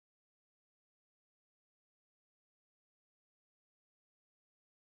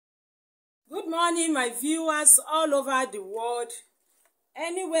Good morning, my viewers all over the world.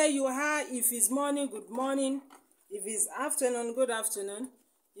 Anywhere you are, if it's morning, good morning. If it's afternoon, good afternoon.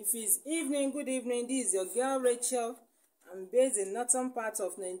 If it's evening, good evening. This is your girl Rachel. I'm based in northern part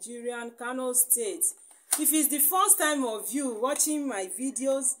of Nigeria, Kano State. If it's the first time of you watching my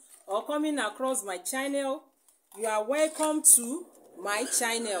videos or coming across my channel, you are welcome to my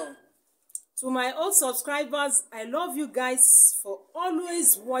channel. To my old subscribers, I love you guys for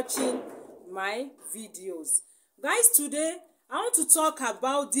always watching my videos. Guys, today I want to talk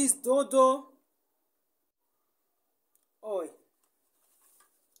about this dodo oil.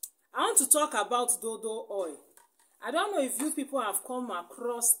 I want to talk about dodo oil. I don't know if you people have come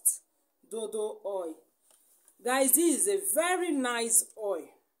across dodo oil. Guys, this is a very nice oil.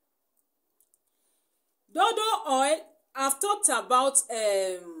 Dodo oil, I've talked about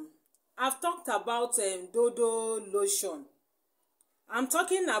dodo lotion. I'm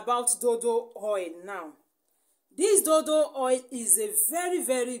talking about dodo oil now. This dodo oil is a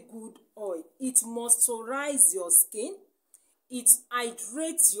very good oil. It moisturizes your skin. It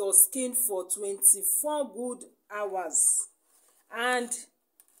hydrates your skin for 24 good hours. And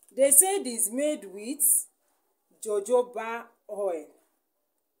they say it is made with jojoba oil.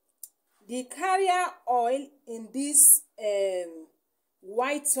 The carrier oil in this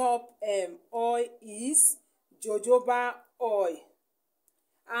whiteup oil is jojoba oil.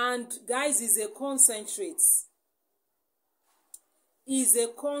 And guys, is a concentrate. This is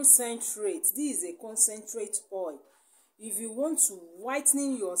a concentrate oil. If you want to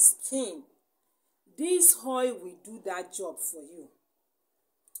whiten your skin, this oil will do that job for you.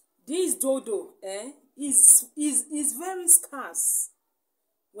 This dodo is very scarce.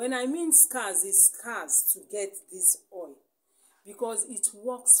 When I mean scarce, it's scarce to get this oil because it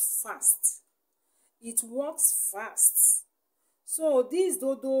works fast. So this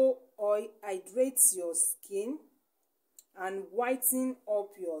dodo oil hydrates your skin and whiten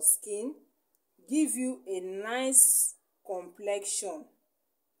up your skin, give you a nice complexion.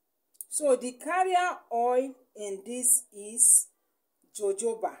 So the carrier oil in this is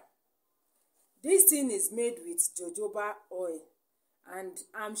jojoba. This thing is made with jojoba oil, and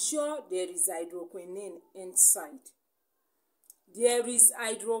I'm sure there is hydroquinone inside. There is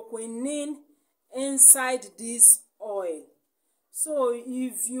hydroquinone inside this oil. So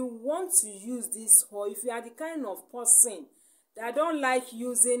if you want to use this oil, if you are the kind of person that don't like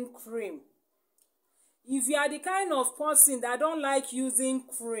using cream, you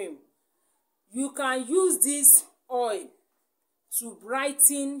can use this oil to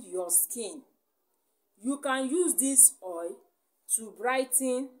brighten your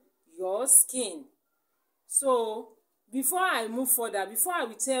skin. So before I move further, before I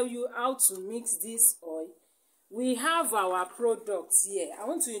will tell you how to mix this oil, we have our products here. I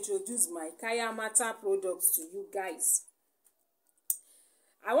want to introduce my Kaya Mata products to you guys.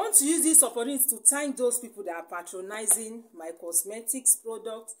 I want to use this opportunity to thank those people that are patronizing my cosmetics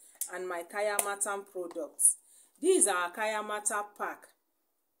products and my Kaya Mata products. These are our Kaya Mata pack.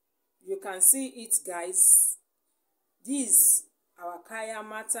 You can see it, guys. This is our Kaya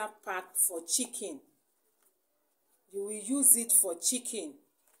Mata pack for chicken. You will use it for chicken.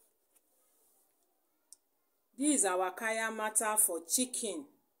 This is our Kaya Mata for chicken.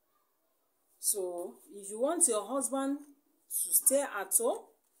 So if you want your husband to stay at home,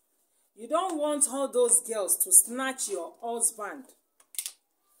 you don't want all those girls to snatch your husband,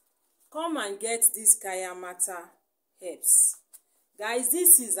 come and get this Kaya Mata herbs. Guys,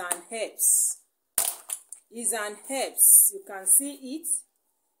 this is an herbs. It's an herbs. You can see it.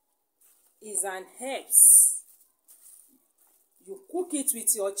 It's an herbs. You cook it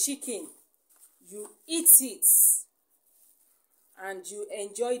with your chicken. You eat it. And you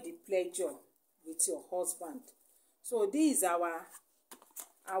enjoy the pleasure with your husband. So this is our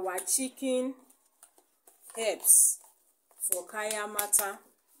chicken herbs for Kaya Mata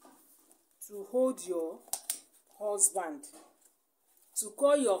to hold your husband, to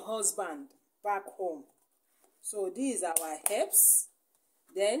call your husband back home. So this is our herbs.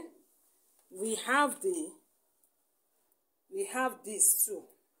 Then we have this too.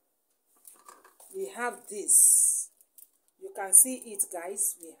 We have this. You can see it,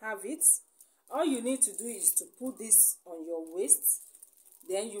 guys. We have it. All you need to do is to put this on your waist.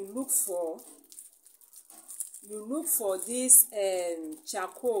 Then you look for this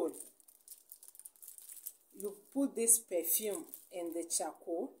charcoal. You put this perfume in the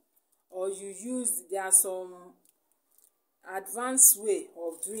charcoal, or there are some advanced way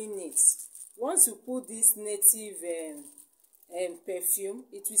of doing it. Once you put this native perfume,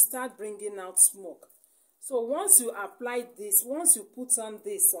 it will start bringing out smoke. So once you apply this, once you put on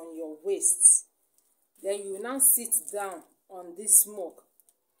this on your waist, then you now sit down on this smoke.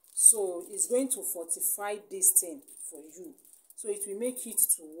 So it's going to fortify this thing for you. So it will make it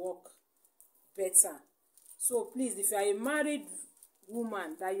to work better. So please, if you are a married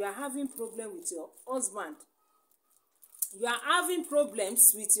woman that you are having problem with your husband, you are having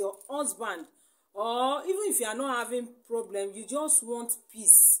problems with your husband, or even if you are not having problem, you just want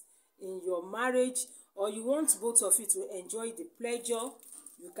peace in your marriage, or you want both of you to enjoy the pleasure,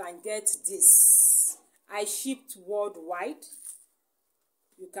 you can get this. I shipped worldwide.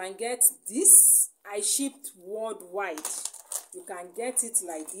 You can get this. I shipped worldwide. You can get it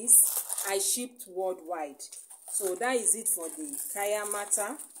like this. I shipped worldwide. So that is it for the kaya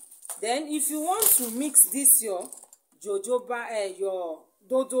matter. Then if you want to mix this your jojoba, your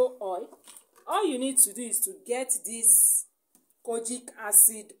dodo oil, all you need to do is to get this kojic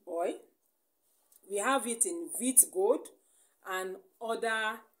acid oil. We have it in Vit Gold and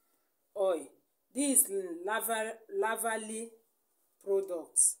other oil. This is Lavally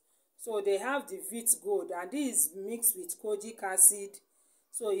products. So they have the Vit Gold, and this is mixed with kojic acid.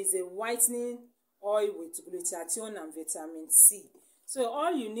 So it's a whitening oil with glutathione and vitamin C. So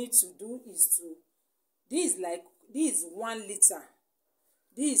all you need to do is to, this is 1 liter.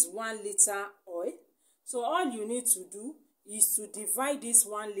 This is 1 liter oil. So all you need to do is to divide this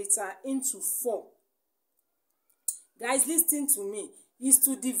 1 liter into 4. Guys, listen to me. Is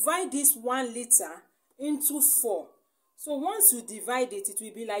to divide this 1 liter into 4. So once you divide it, it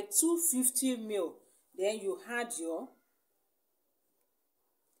will be like 250 ml. Then you add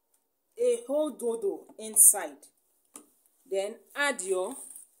a whole dodo inside. Then add your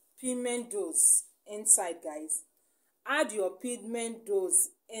pigment dose inside, guys. Add your pigment dose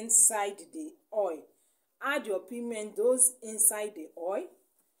inside the oil. Add your pigment dose inside the oil.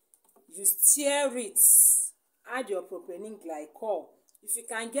 You stir it. Add your propylene glycol. If you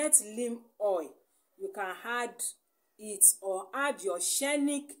can get neem oil, you can add it, or add your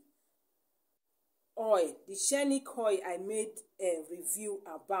shenic oil. The shenic oil I made a review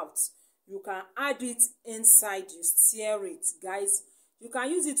about. You can add it inside. You stir it, guys. You can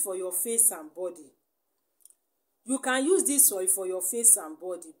use it for your face and body. You can use this oil for your face and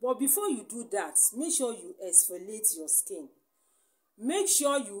body. But before you do that, make sure you exfoliate your skin. Make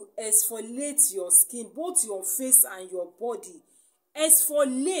sure you exfoliate your skin, both your face and your body.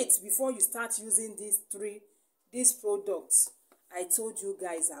 Exfoliate before you start using these products I told you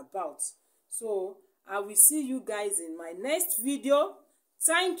guys about. So I will see you guys in my next video.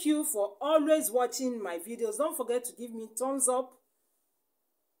 Thank you for always watching my videos. Don't forget to give me thumbs up.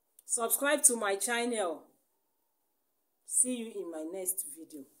 Subscribe to my channel. See you in my next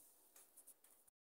video.